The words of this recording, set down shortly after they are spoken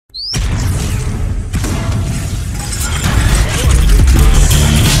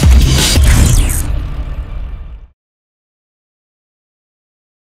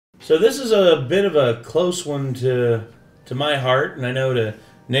So this is a bit of a close one to my heart, and I know to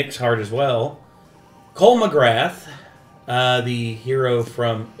Nick's heart as well. Cole MacGrath, the hero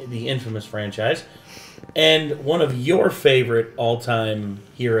from the Infamous franchise, and one of your favorite all-time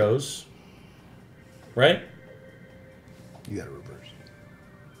heroes, right? You got to reverse.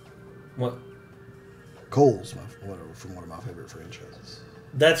 What? Cole's from one of my favorite franchises.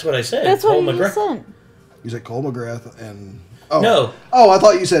 That's what I said. That's Cole what you MacGrath. said. You said Cole MacGrath and... Oh. No. Oh, I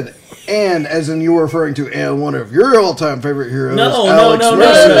thought you said and, as in you were referring to and one of your all-time favorite heroes, No,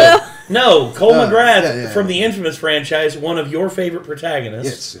 Mercer. No, Cole MacGrath yeah, from yeah. the Infamous franchise, one of your favorite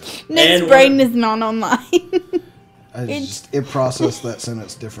protagonists. Yes. Nick's And brain is not online. It processed that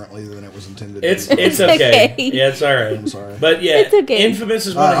sentence differently than it was intended It's to. it's okay. okay. Yeah, it's all right. I'm sorry. But yeah, It's okay. Infamous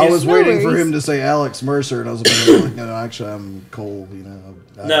is one of I his. was No waiting for worries. him to say Alex Mercer, and I was like, no, actually, I'm Cole. You know,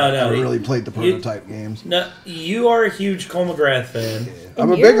 I haven't really played the prototype games. No, you are a huge Cole MacGrath fan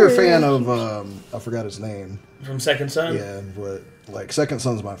I'm a bigger fan of I forgot his name. from Second Son. Yeah, but like Second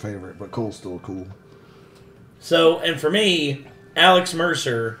Son's my favorite, but Cole's still cool. So, and for me, Alex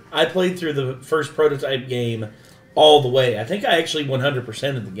Mercer, I played through the first prototype game all the way. I think I actually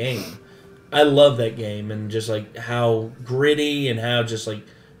 100% of the game. I love that game and just like how gritty and how just like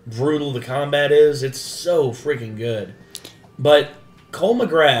brutal the combat is. It's so freaking good. But Cole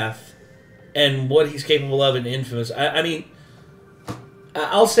MacGrath and what he's capable of in Infamous, I mean,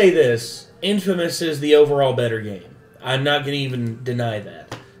 I'll say this. Infamous is the overall better game. I'm not going to even deny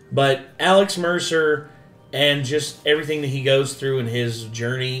that. But Alex Mercer and just everything that he goes through in his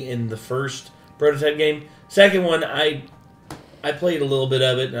journey in the first prototype game. Second one, I played a little bit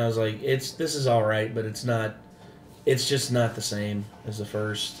of it and I was like, this is all right, but it's just not the same as the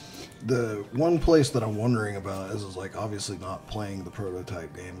first. The one place that I'm wondering about is like obviously not playing the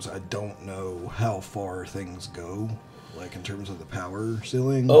prototype games. I don't know how far things go, like in terms of the power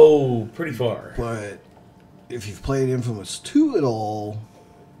ceiling. Oh, pretty far. But if you've played Infamous 2 at all,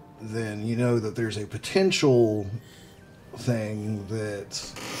 then you know that there's a potential thing that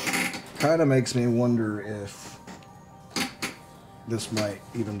kind of makes me wonder if this might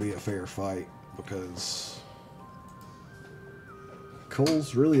even be a fair fight, because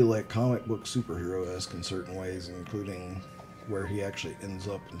Cole's really like comic book superhero-esque in certain ways, including where he actually ends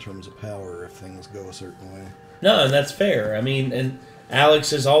up in terms of power if things go a certain way. No, and that's fair. I mean, and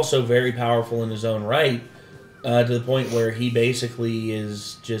Alex is also very powerful in his own right, to the point where he basically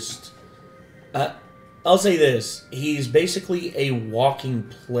is just... I'll say this. He's basically a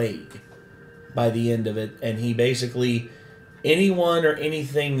walking plague by the end of it, and he basically... anyone or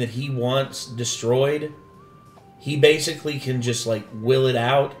anything that he wants destroyed, he basically can just like will it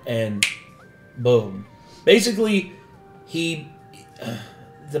out and boom. Basically, the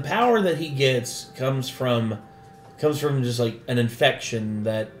power that he gets comes from just like an infection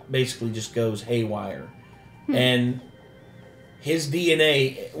that basically just goes haywire. And with his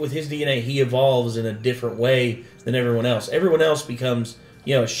DNA, he evolves in a different way than everyone else. Everyone else becomes,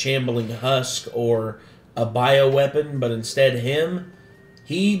 a shambling husk or a bioweapon, but instead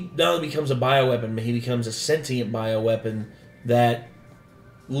he not only becomes a bioweapon, but he becomes a sentient bioweapon that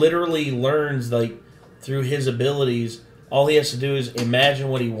literally learns, like, through his abilities. All he has to do is imagine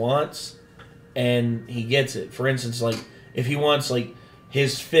what he wants, and he gets it. For instance, like, if he wants, like,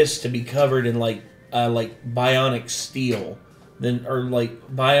 his fist to be covered in, like bionic steel, then, or,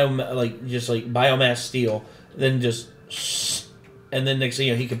 biomass steel, then and then next thing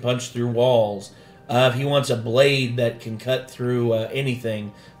you know, he can punch through walls. If he wants a blade that can cut through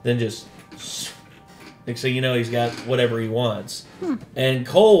anything, then just... next thing you know, he's got whatever he wants. And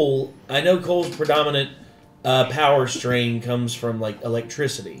Cole, I know Cole's predominant power strain comes from, like,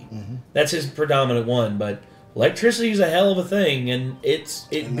 electricity. Mm-hmm. That's his predominant one, but electricity is a hell of a thing, and it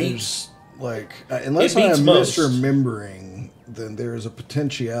beats... Like, unless I'm misremembering, then there's a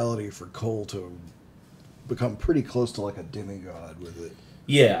potentiality for Cole to become pretty close to, like, a demigod with it.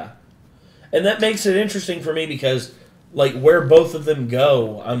 Yeah. And that makes it interesting for me because, like, where both of them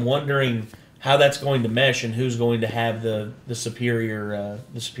go, I'm wondering how that's going to mesh and who's going to have the superior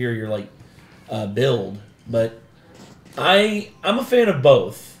build. But I'm a fan of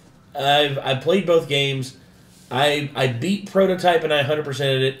both. I played both games. I beat Prototype and I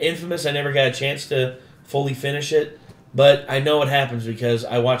 100%ed it. Infamous, I never got a chance to fully finish it, but I know what happens because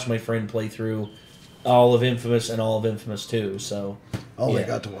I watched my friend play through all of Infamous and all of Infamous 2, so... I only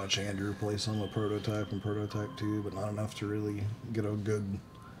got to watch Andrew play some of Prototype and Prototype 2, but not enough to really get a good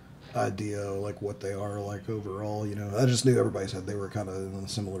idea like what they are like overall. You know, I just knew everybody said they were kind of in a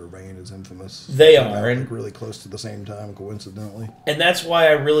similar vein as Infamous. They Came are, out, and like, really close to the same time, coincidentally. And that's why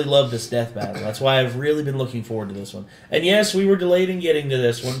I really love this death battle. That's why I've really been looking forward to this one. And yes, we were delayed in getting to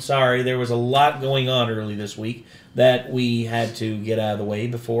this one. Sorry, there was a lot going on early this week that we had to get out of the way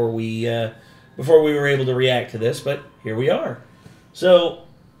before we were able to react to this. But here we are. So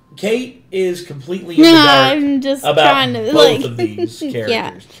Kate is completely in the dark I'm just about trying to, both of these characters.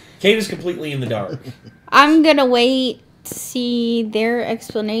 Yeah. Kate is completely in the dark. I'm gonna wait to see their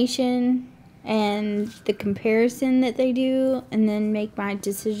explanation and the comparison that they do, and then make my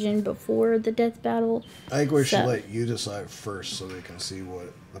decision before the death battle. I think we should let you decide first so they can see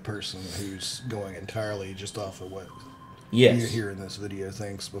what the person who's going entirely just off of what you hear in this video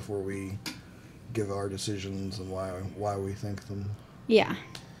thinks before we give our decisions and why we think them. Yeah.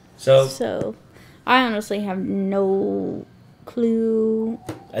 So I honestly have no clue.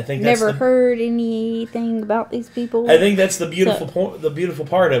 I think that's never heard anything about these people. I think that's the beautiful the beautiful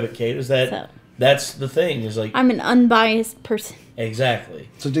part of it, Kate, is that that's the thing. Is like I'm an unbiased person. Exactly.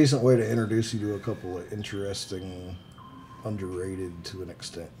 It's a decent way to introduce you to a couple of interesting, underrated to an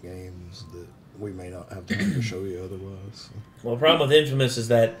extent games that we may not have time to show you otherwise. Well, the problem with Infamous is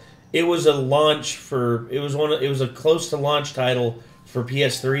that it was a launch for it was a close to launch title for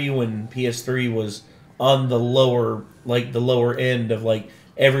PS3 when PS3 was on the lower end of like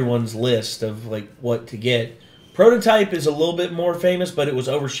everyone's list of like what to get. Prototype is a little bit more famous, but it was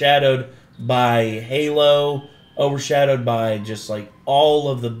overshadowed by Halo, overshadowed by just like all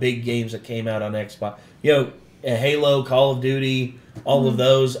of the big games that came out on Xbox. You know, Halo, Call of Duty, all of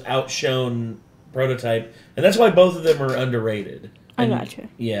those outshone Prototype, and that's why both of them are underrated. And, I gotcha.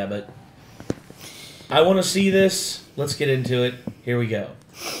 Yeah, but I want to see this. Let's get into it. Here we go.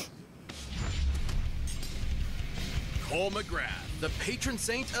 MacGrath, the patron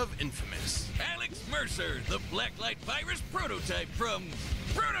saint of Infamous. Alex Mercer, the Blacklight Virus prototype from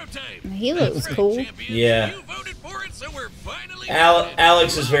Prototype. He looks cool. Yeah. You voted for it, so we're finally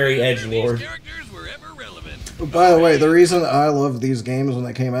Alex is very edgelord. Characters were ever relevant. By the way, the reason I loved these games when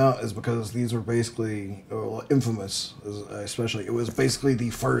they came out is because these were basically, Infamous, especially, it was basically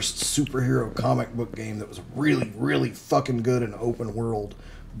the first superhero comic book game that was really, really fucking good and open world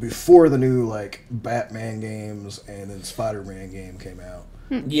before the new, like, Batman games and then Spider-Man game came out.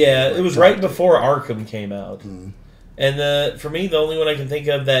 Yeah, it was right before Arkham came out. And for me, the only one I can think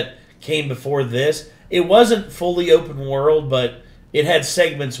of that came before this, it wasn't fully open world, but it had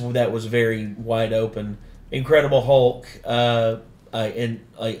segments that was very wide open. Incredible Hulk, and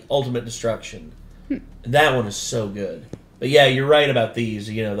Ultimate Destruction. That one is so good. But yeah, you're right about these.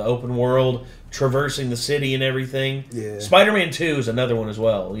 You know, the open world, traversing the city and everything. Yeah. Spider-Man 2 is another one as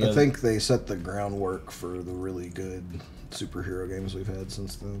well. You know, I think they set the groundwork for the really good superhero games we've had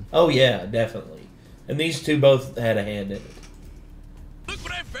since then. Oh yeah, definitely. And these two both had a hand in it. Look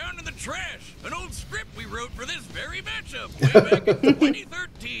what I found in the trash! An old script we wrote for this very matchup way back in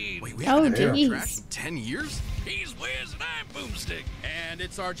 2013. Wait, we haven't had geez. trash in 10 years? He's Wiz and I'm Boomstick. And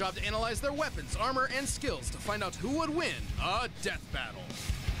it's our job to analyze their weapons, armor, and skills to find out who would win a death battle.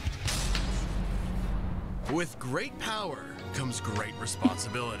 With great power comes great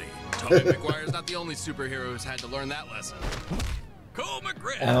responsibility. Tobey Maguire's not the only superhero who's had to learn that lesson. Cole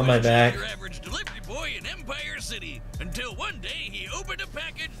MacGrath Ow, my was back. your average delivery boy in Empire City until one day he opened a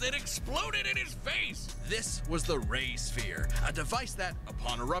package that exploded in his face. This was the Ray Sphere, a device that,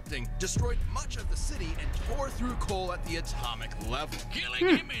 upon erupting, destroyed much of the city and tore through Cole at the atomic level,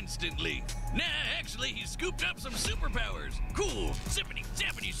 killing him instantly. Nah, actually, he scooped up some superpowers. Cool,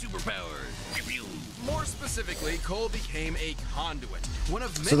 zippity-zappity superpowers. Pew-pew. More specifically, Cole became a conduit. One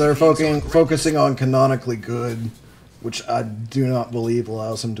of many So they're beings focusing on canonically good, which I do not believe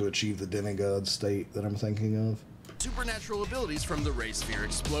allows him to achieve the demigod state that I'm thinking of. supernatural abilities from the Ray Sphere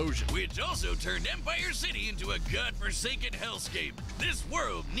explosion, which also turned Empire City into a godforsaken hellscape. This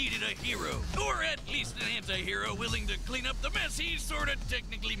world needed a hero, or at least an anti-hero willing to clean up the mess he sorta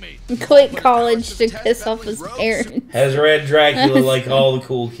technically made. Quit college to piss off his parents. Has read Dracula like all the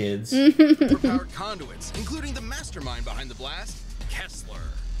cool kids. Powered conduits, including the mastermind behind the blast, Kessler.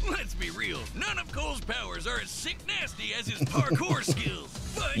 Let's be real, none of Cole's powers are as sick nasty as his parkour skills.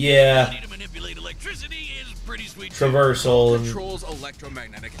 But Yeah. the ability to manipulate electricity is pretty sweet. Traversal and Controls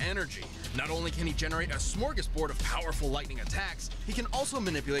electromagnetic energy. Not only can he generate a smorgasbord of powerful lightning attacks, he can also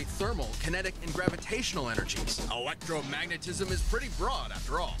manipulate thermal, kinetic, and gravitational energies. Electromagnetism is pretty broad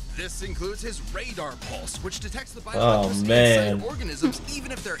after all. This includes his radar pulse, which detects the bioelectricity man. inside organisms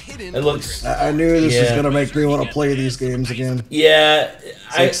even if they're hidden. It looks- I knew this was Yeah. going to make me want to play these games again. Yeah,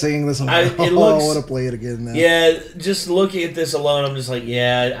 like seeing this, I want to play it again now. Yeah, just looking at this alone, I'm just like,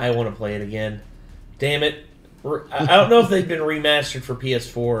 yeah, I want to play it again. Damn it. I don't know if they've been remastered for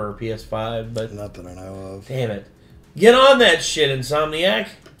PS4 or PS5, but... Not that I know of. Damn it. Get on that shit, Insomniac.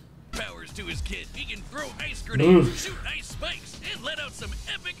 Powers to his kid. He can throw ice grenades, shoot ice spikes, and let out some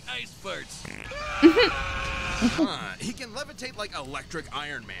epic ice farts. He can levitate like Electric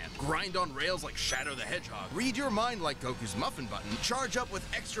Iron Man, grind on rails like Shadow the Hedgehog, read your mind like Goku's muffin button, charge up with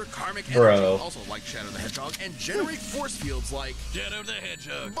extra karmic energy, also like Shadow the Hedgehog, and generate force fields like Shadow the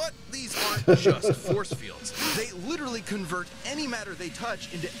Hedgehog. But these aren't just force fields. They literally convert any matter they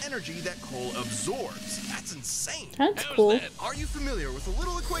touch into energy that Cole absorbs. That's insane. That's cool. That? Are you familiar with a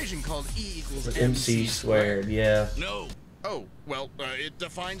little equation called E equals MC squared, yeah. No. Oh, well, it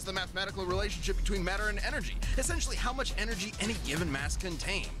defines the mathematical relationship between matter and energy. Essentially, how much energy any given mass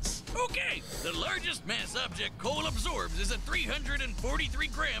contains. Okay, the largest mass object Cole absorbs is a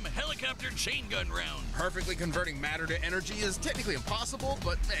 343-gram helicopter chain gun round. Perfectly converting matter to energy is technically impossible,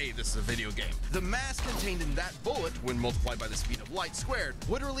 but hey, this is a video game. The mass contained in that bullet, when multiplied by the speed of light squared,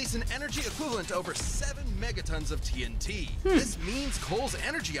 would release an energy equivalent to over 7 megatons of TNT. This means Cole's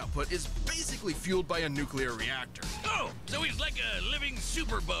energy output is basically fueled by a nuclear reactor. Oh, so he's like a living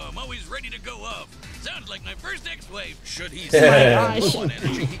super bomb, always ready to go off. Sounds like my first ex-wife. Should he low on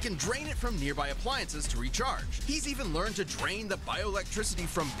energy, he can drain it from nearby appliances to recharge. He's even learned to drain the bioelectricity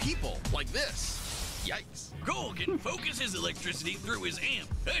from people, like this. Yikes. Cole can focus his electricity through his amp,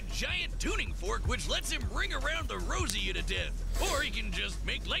 a giant tuning fork which lets him ring around the Rosie to death. Or he can just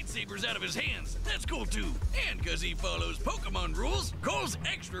make lightsabers out of his hands. That's cool too. And because he follows Pokemon rules, Cole's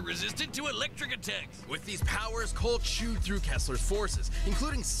extra resistant to electric attacks. With these powers, Cole chewed through Kessler's forces,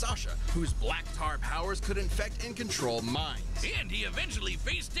 including Sasha, whose black tar powers could infect and control minds. And he eventually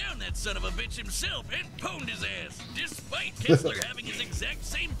faced down that son of a bitch himself and pwned his ass, despite Kessler having his exact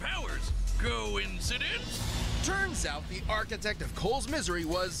same powers. Coincidence? Turns out the architect of Cole's misery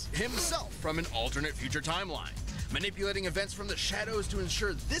was himself from an alternate future timeline, manipulating events from the shadows to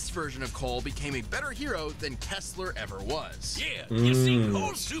ensure this version of Cole became a better hero than Kessler ever was. Yeah, you see,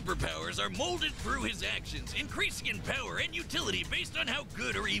 Cole's superpowers are molded through his actions, increasing in power and utility based on how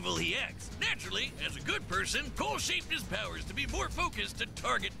good or evil he acts. Naturally, as a good person, Cole shaped his powers to be more focused to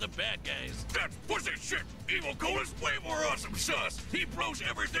target the bad guys. That's pussy shit! Evil Cole is way more awesome sus! He blows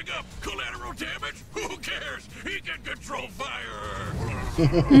everything up! Collateral damage? Who cares? He can control fire!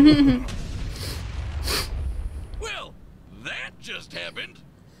 Well, that just happened.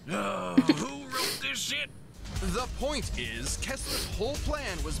 Who wrote this shit? The point is, Kessler's whole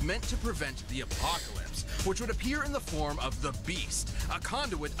plan was meant to prevent the apocalypse, which would appear in the form of the Beast, a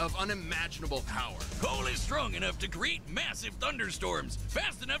conduit of unimaginable power. Cole is strong enough to create massive thunderstorms,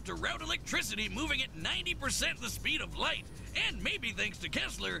 fast enough to route electricity moving at 90% the speed of light, and maybe thanks to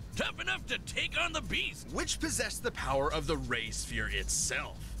Kessler, tough enough to take on the Beast, which possessed the power of the Ray Sphere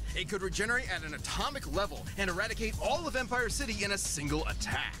itself. It could regenerate at an atomic level and eradicate all of Empire City in a single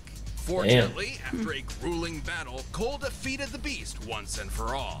attack. Fortunately, after a grueling battle, Cole defeated the Beast once and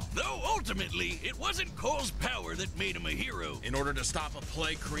for all. Though ultimately, it wasn't Cole's power that made him a hero. In order to stop a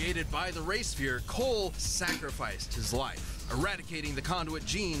plague created by the Ray Sphere, Cole sacrificed his life, eradicating the conduit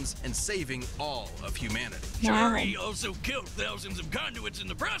genes and saving all of humanity. Sure, he also killed thousands of conduits in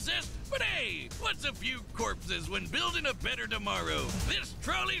the process, but hey, what's a few corpses when building a better tomorrow? This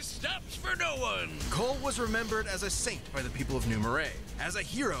trolley stops for no one. Cole was remembered as a saint by the people of New Marais, as a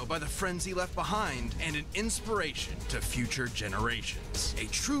hero by the friends he left behind, and an inspiration to future generations. A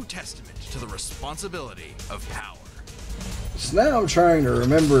true testament to the responsibility of power. So now I'm trying to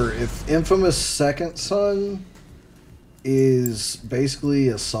remember if Infamous Second Son is basically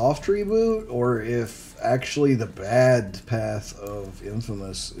a soft reboot, or if actually the bad path of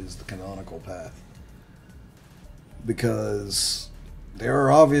Infamous is the canonical path. Because there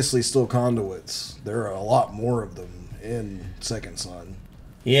are obviously still conduits. There are a lot more of them in Second Son.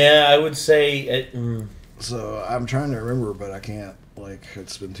 Yeah, I would say... So I'm trying to remember, but I can't. Like,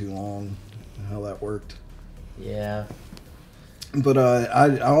 it's been too long how that worked. Yeah. But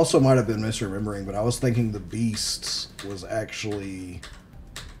I also might have been misremembering, but I was thinking the Beasts was actually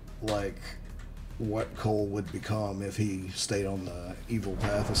like what Cole would become if he stayed on the evil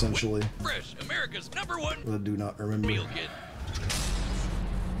path, essentially. Fresh, America's #1. I do not remember. Meal kit.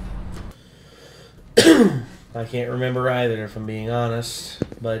 I can't remember either, if I'm being honest.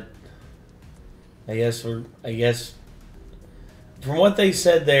 But I guess from what they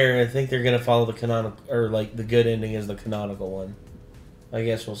said there, I think they're gonna follow the canonical, or like the good ending is the canonical one. I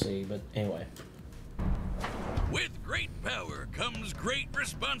guess we'll see, but anyway. With great power comes great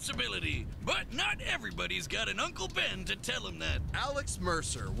responsibility. But not everybody's got an Uncle Ben to tell him that. Alex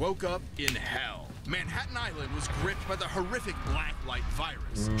Mercer woke up in hell. Manhattan Island was gripped by the horrific Black Light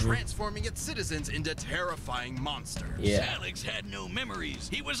virus, transforming its citizens into terrifying monsters. Yeah. Alex had no memories.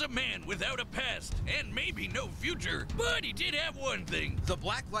 He was a man without a past, and maybe no future. But he did have one thing. The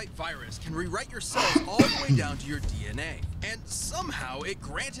Black Light virus can rewrite your cells all the way down to your DNA. And somehow it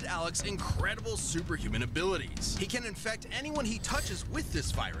granted Alex incredible superhuman abilities. He can infect anyone he touches with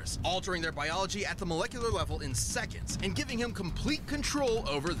this virus, altering their biology at the molecular level in seconds, and giving him complete control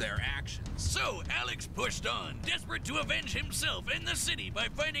over their actions. So Alex pushed on, desperate to avenge himself and the city by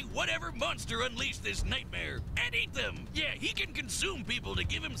finding whatever monster unleashed this nightmare and eat them. Yeah, he can consume people to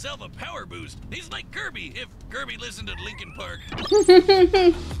give himself a power boost. He's like Kirby, if Kirby listened to Linkin Park.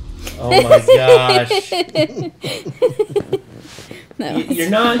 Oh my gosh. You're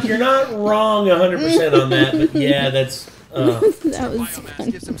not wrong 100% on that, but yeah, that's that was biomass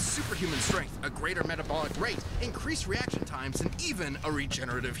funny. gives him superhuman strength, a greater metabolic rate, increased reaction times, and even a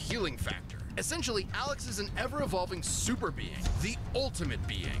regenerative healing factor. Essentially, Alex is an ever-evolving super being, the ultimate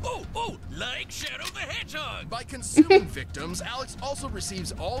being. Oh, like Shadow the Hedgehog! By consuming victims, Alex also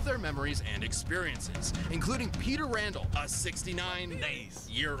receives all their memories and experiences, including Peter Randall, a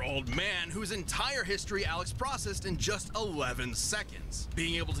 69-year-old man whose entire history Alex processed in just 11 seconds.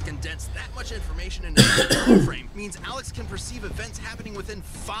 Being able to condense that much information in a time frame means Alex can perceive events happening within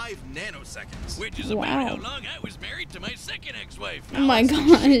 5 nanoseconds. Which is about how long I was married to my second ex-wife. Oh my Alex can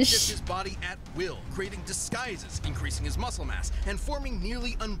gosh. shift his body at will, creating disguises, increasing his muscle mass, and forming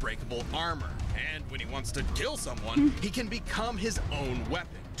nearly unbreakable armor. And when he wants to kill someone, he can become his own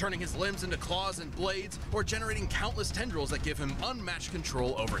weapon, turning his limbs into claws and blades, or generating countless tendrils that give him unmatched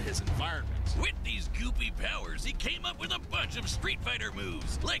control over his environment. With these goopy powers, he came up with a bunch of Street Fighter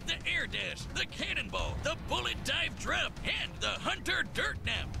moves, like the air dash, the cannonball, the bullet dive drop, and the Hunter Dirt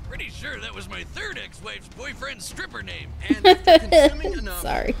Nap. Pretty sure that was my third ex-wife's boyfriend's stripper name. And after consuming enough,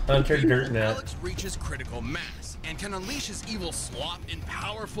 Sorry. Hunter Dirt Nap. Alex reaches critical mass and can unleash his evil slop in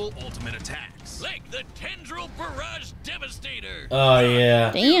powerful ultimate attacks, like the Tendril Barrage Devastator. Oh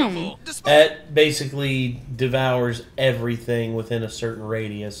yeah. Damn. That basically devours everything within a certain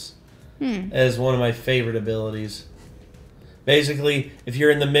radius. As one of my favorite abilities. Basically, if you're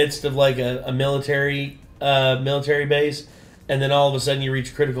in the midst of like a military base, and then all of a sudden you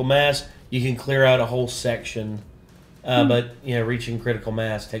reach critical mass, you can clear out a whole section. But you know, reaching critical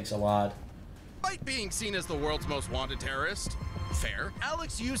mass takes a lot. Despite being seen as the world's most wanted terrorist, fair,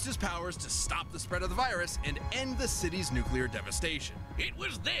 Alex used his powers to stop the spread of the virus and end the city's nuclear devastation. It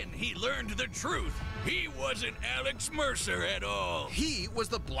was then he learned the truth. He wasn't Alex Mercer at all. He was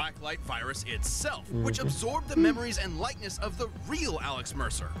the Black Light virus itself, which absorbed the memories and likeness of the real Alex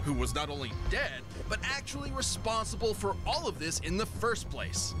Mercer, who was not only dead, but actually responsible for all of this in the first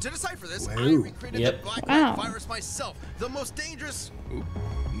place. To decipher this, I recreated the Black Light virus myself, the most dangerous...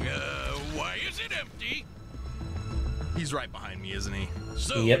 why is it empty? He's right behind me, isn't he?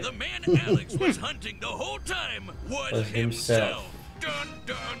 So the man Alex was hunting the whole time was himself. Dun,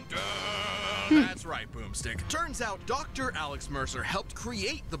 dun, dun. That's right, Boomstick. Turns out Dr. Alex Mercer helped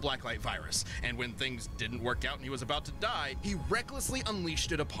create the Black Light virus, and when things didn't work out and he was about to die, he recklessly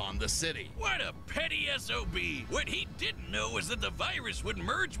unleashed it upon the city. What a petty SOB! What he didn't know was that the virus would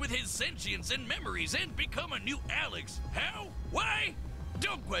merge with his sentience and memories and become a new Alex. How? Why?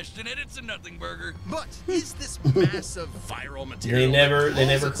 Don't question it, it's a nothing burger. But is this massive viral material They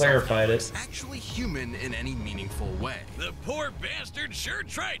never clarified it. actually human in any meaningful way? The poor bastard sure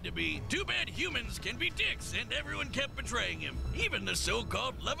tried to be. Too bad humans can be dicks, and everyone kept betraying him. Even the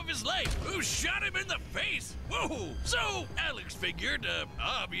so-called love of his life, who shot him in the face. Whoa! So Alex figured,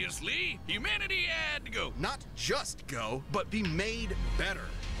 obviously, humanity had to go. Not just go, but be made better.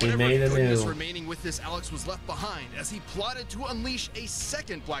 Whatever goodness remaining with this Alex was left behind as he plotted to unleash a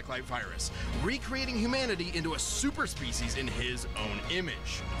second Black Light virus, recreating humanity into a super species in his own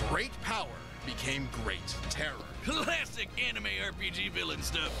image. Great power became great terror. Classic anime RPG villain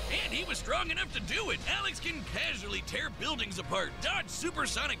stuff. And he was strong enough to do it. Alex can casually tear buildings apart, dodge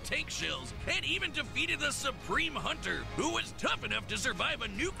supersonic tank shells, and even defeated the Supreme Hunter, who was tough enough to survive a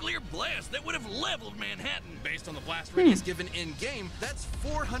nuclear blast that would have leveled Manhattan. Based on the blast radius given in-game, that's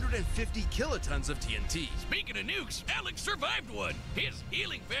 450 kilotons of TNT. Speaking of nukes, Alex survived one. His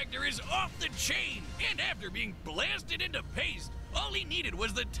healing factor is off the chain. And after being blasted into paste, All he needed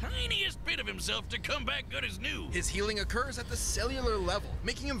was the tiniest bit of himself to come back good as new. His healing occurs at the cellular level,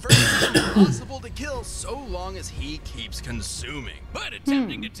 making him virtually impossible to kill so long as he keeps consuming. But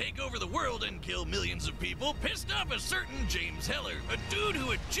attempting to take over the world and kill millions of people pissed off a certain James Heller, a dude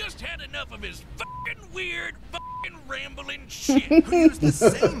who had just had enough of his fucking weird, fucking rambling shit. Who used the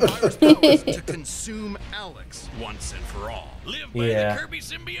same virus powers to consume Alex once and for all. Live by the Kirby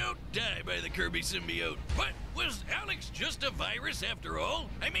symbiote, die by the Kirby symbiote. But was Alex just a virus after all?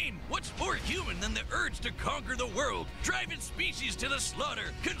 I mean, what's more human than the urge to conquer the world, drive its species to the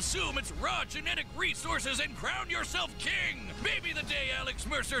slaughter, consume its raw genetic resources, and crown yourself king? Maybe the day Alex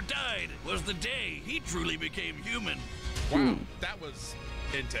Mercer died was the day he truly became human. Wow, that was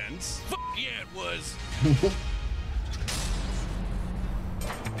intense. Fuck yeah, it was.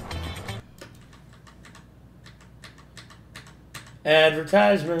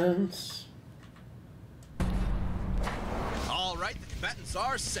 Advertisements. All right, the combatants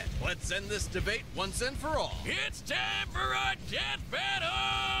are set. Let's end this debate once and for all. It's time for a death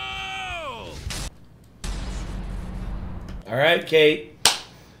battle! All right, Kate.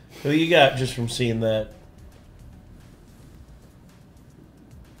 Who you got just from seeing that?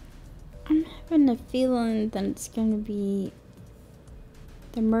 I'm having a feeling that it's going to be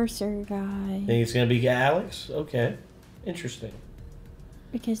the Mercer guy. Think it's gonna be Alex? Okay, interesting.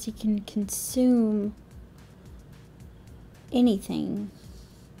 Because he can consume anything.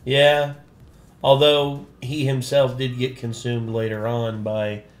 Yeah, although he himself did get consumed later on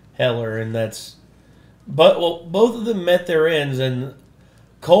by Heller, and that's... But, well, both of them met their ends, and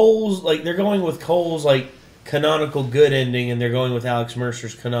Cole's, like, they're going with Cole's, like, canonical good ending, and they're going with Alex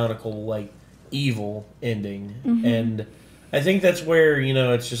Mercer's canonical, like, evil ending. Mm-hmm. And I think that's where, you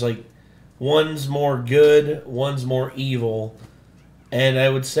know, it's just like, one's more good, one's more evil. And I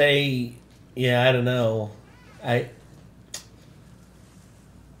would say, yeah, I don't know. I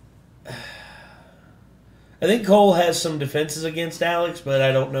think Cole has some defenses against Alex, but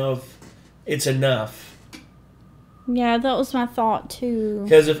I don't know if it's enough. Yeah, that was my thought too.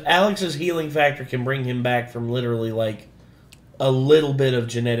 Because if Alex's healing factor can bring him back from literally like a little bit of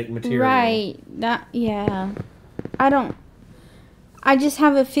genetic material. Right. Yeah. I just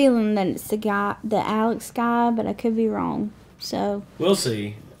have a feeling that it's the Alex guy, but I could be wrong. So we'll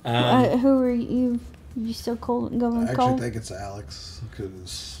see. who are you? You still going Cole? I actually think it's Alex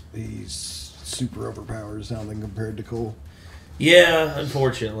because he's super overpowered sounding compared to Cole. Yeah,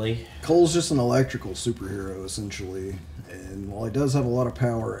 unfortunately. Cole's just an electrical superhero essentially, and while he does have a lot of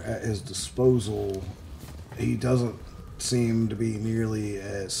power at his disposal, he doesn't seem to be nearly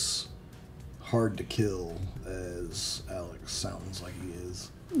as hard to kill as Alex sounds like he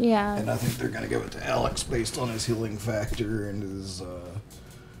is. Yeah. And I think they're going to give it to Alex based on his healing factor and his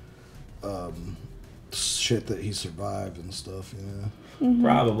shit that he survived and stuff, you know. Mm-hmm.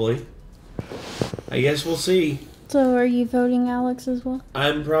 Probably. I guess we'll see. So are you voting Alex as well?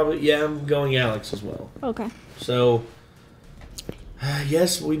 I'm going Alex as well. Okay. So,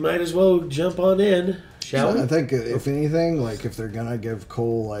 yes, we might as well jump on in, shall we? I think if anything, like if they're going to give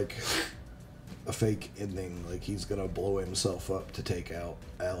Cole like a fake ending, like he's going to blow himself up to take out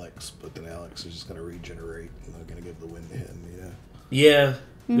Alex, but then Alex is just going to regenerate and they're going to give the win to him, you know. Yeah,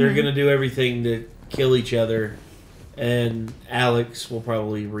 they're going to do everything to kill each other, and Alex will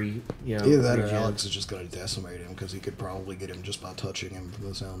probably Either that or Alex is just going to decimate him because he could probably get him just by touching him from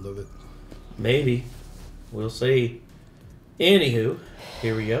the sound of it. Maybe. We'll see. Anywho,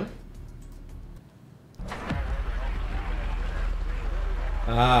 here we go.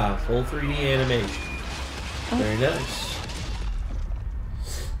 Full 3D animation. Very nice.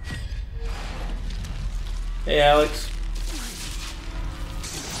 Hey, Alex.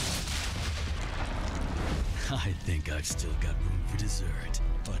 I think I've still got room for dessert.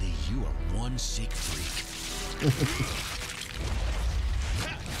 Buddy, you are one sick freak.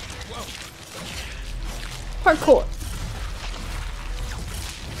 Parkour.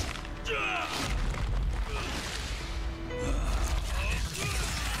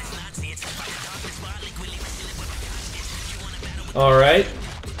 All right.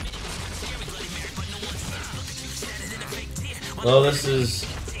 Well, this is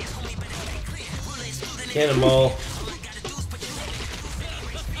Cannonball.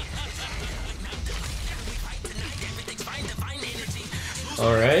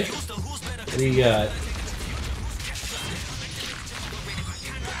 All right. What do you got?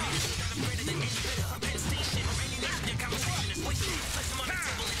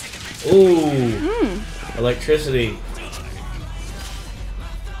 Ooh. Electricity.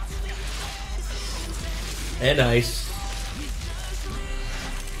 And ice.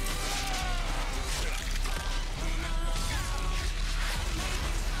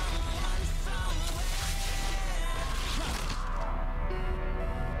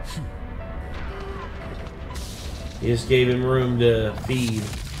 You just gave him room to feed.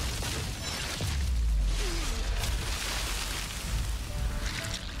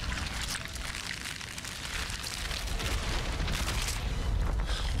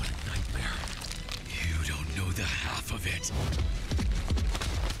 What a nightmare. You don't know the half of it.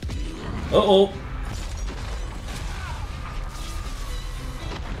 Uh-oh.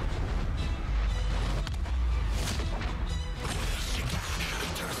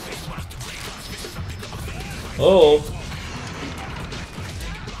 Oh.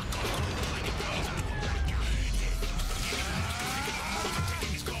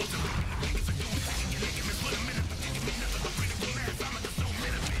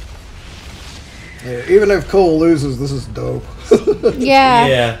 Yeah, even if Cole loses, this is dope. Yeah.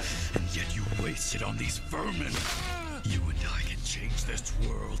 Yeah. And yet you wasted on these vermin. You and I can change this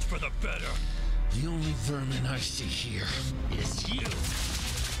world for the better. The only vermin I see here is you.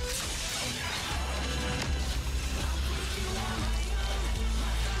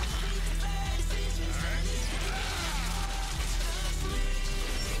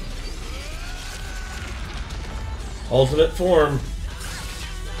 Ultimate form.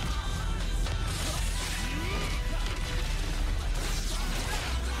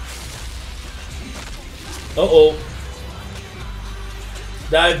 Uh-oh.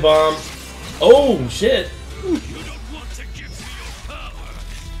 Dive bomb. Oh, shit. You don't want to give me your power.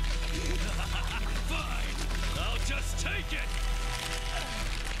 Fine. I'll just take it.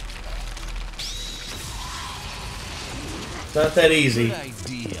 It's not that easy. Good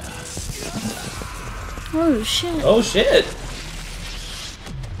idea. Oh shit. Oh, shit.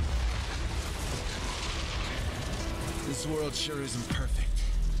 This world sure isn't perfect,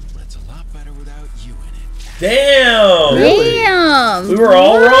 but it's a lot better without you in it. Damn. Really? Damn. We were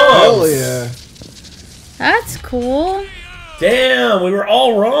all wrong. Hell yeah. That's cool. Damn, we were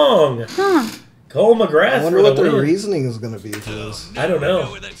all wrong. Huh. Cole MacGrath I wonder for what the their win. reasoning is going to be for this. I don't know.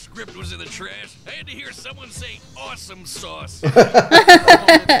 When that script was in the trash, I had to hear someone say awesome sauce.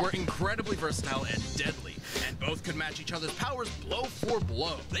 Opponents were incredibly versatile and deadly, and both could match each other's powers blow for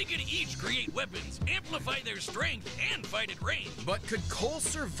blow. They could each create weapons, amplify their strength, and fight at range. But could Cole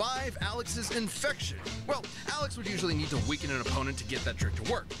survive Alex's infection? Well, Alex would usually need to weaken an opponent to get that trick to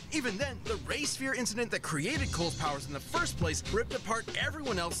work. Even then, the Ray Sphere incident that created Cole's powers in the first place ripped apart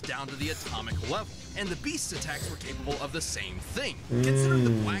everyone else down to the atomic level. And the Beast's attacks were capable of the same thing. Considering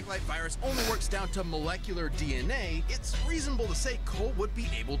the Blacklight virus only works down to molecular DNA, it's reasonable to say Cole would be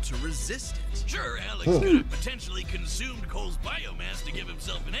able to resist it. Sure, Alex could have potentially consumed Cole's biomass to give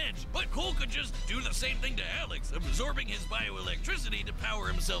himself an edge, but Cole could just do the same thing to Alex, absorbing his bioelectricity to power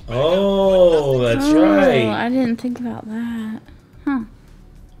himself back Oh, up. that's Oh, right. I didn't think about that. Huh.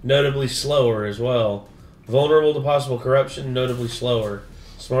 Notably slower as well. Vulnerable to possible corruption, notably slower.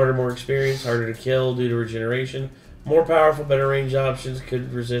 Smarter, more experienced, harder to kill due to regeneration. More powerful, better range options,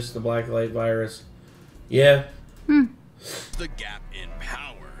 could resist the Blacklight virus. Yeah. The gap in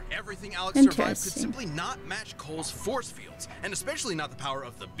power. Everything Alex survived could Interesting. simply not match Cole's force fields, and especially not the power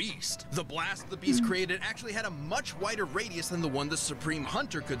of the Beast. The blast the Beast created actually had a much wider radius than the one the Supreme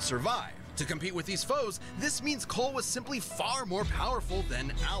Hunter could survive. To compete with these foes, this means Cole was simply far more powerful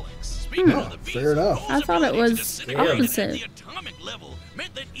than Alex. Speaking of the Beast, fair enough. Cole's I thought it ability to was disintegrate opposite. at the atomic level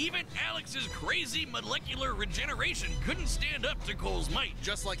meant that even Alex's crazy molecular regeneration couldn't stand up to Cole's might.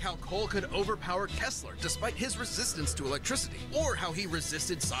 Just like how Cole could overpower Kessler despite his resistance to electricity, or how he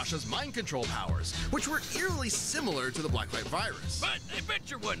resisted Sasha's mind control powers, which were eerily similar to the Blacklight virus. But I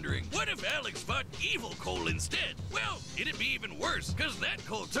bet you're wondering, what if Alex fought evil Cole instead? Well, it'd be even worse, because that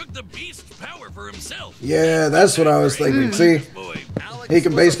Cole took the Beast's power for himself. Yeah, that's what I was thinking. See, Boy, Alex he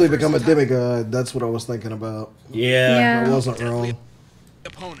can was a basically become a versatile demigod. That's what I was thinking about. Yeah. Yeah. I wasn't wrong.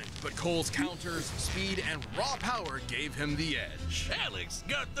 opponent, but Cole's counters, speed, and raw power gave him the edge. Alex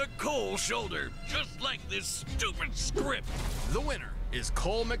got the Cole shoulder, just like this stupid script. The winner is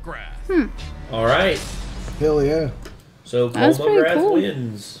Cole MacGrath. All right. Hell yeah. So Cole That's pretty MacGrath cool.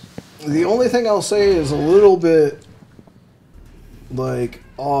 wins. The only thing I'll say is a little bit like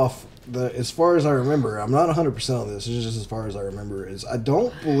off the as far as I remember. I'm not 100% on this. It's just as far as I remember. Is I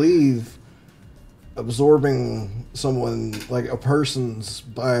don't believe absorbing someone like a person's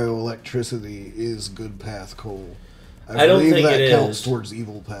bioelectricity is good path Cole. I don't believe think that it counts is. towards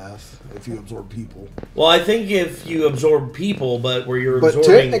evil path if you absorb people. Well, I think if you absorb people, but where you're But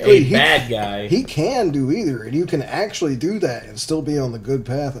absorbing technically, a bad guy, He can do either, and you can actually do that and still be on the good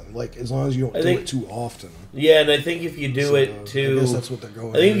path. Like as long as you don't do think- it too often. yeah, and I think if you do So, it to, I guess that's what they're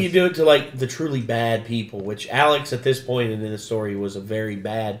going. I think if with. you do it to like the truly bad people, which Alex at this point in the story was a very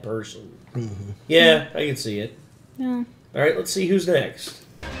bad person. Mm-hmm. Yeah, I can see it. Yeah. All right, let's see who's next.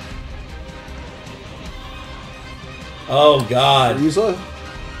 Oh, God. Frieza?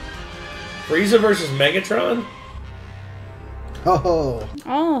 Versus Megatron?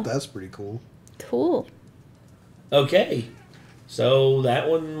 Oh. That's pretty cool. Cool. Okay. So that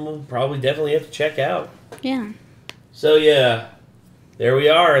one we'll probably definitely have to check out. Yeah. So, yeah. There we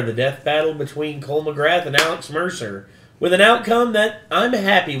are. The death battle between Cole MacGrath and Alex Mercer. With an outcome that I'm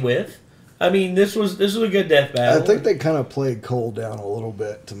happy with. I mean, this was a good death battle. I think they kind of played Cole down a little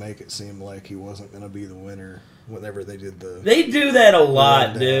bit to make it seem like he wasn't going to be the winner whenever they did the... They do that a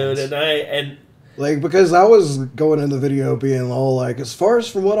lot, dude. And like, because I was going in the video being all like, as far as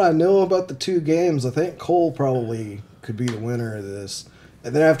from what I know about the two games, I think Cole probably could be the winner of this.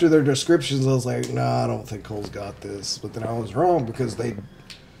 And then after their descriptions, I was like, nah, I don't think Cole's got this. But then I was wrong because they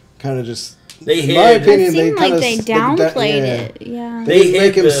kind of just... in my opinion, they downplayed it. Yeah. They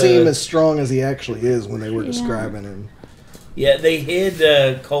make him seem as strong as he actually is when they were describing him. Yeah, they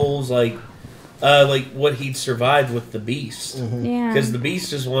hid Cole's like what he'd survived with the Beast. Mm-hmm. Yeah. Because the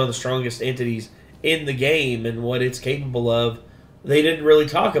Beast is one of the strongest entities in the game and what it's capable of. They didn't really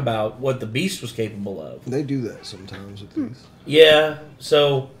talk about what the Beast was capable of. They do that sometimes with these. Yeah,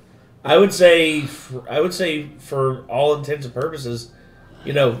 so I would say for all intents and purposes,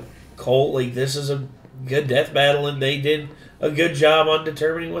 you know, Cole, like, this is a good death battle, and they did a good job on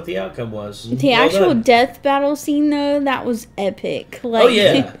determining what the outcome was. The actual death battle scene, though, that was epic. Like, oh,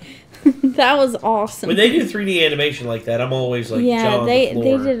 yeah. That was awesome. When they do 3D animation like that, I'm always like, jaw on they the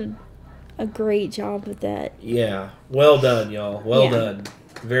floor. did a great job with that. Yeah. Well done, y'all. Well done.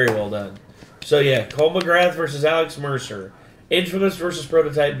 Very well done. So, yeah, Cole MacGrath versus Alex Mercer. Infamous versus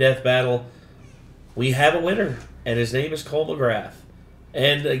Prototype death battle. We have a winner, and his name is Cole MacGrath.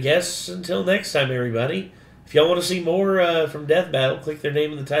 And I guess until next time, everybody, if y'all want to see more from Death Battle, click their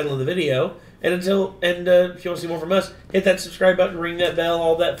name in the title of the video. And if you want to see more from us, hit that subscribe button, ring that bell,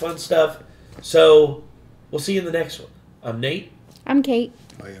 all that fun stuff. So we'll see you in the next one. I'm Nate. I'm Kate.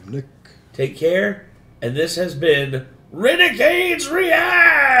 I am Nick. Take care. And this has been Renegades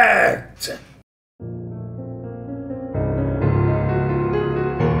React!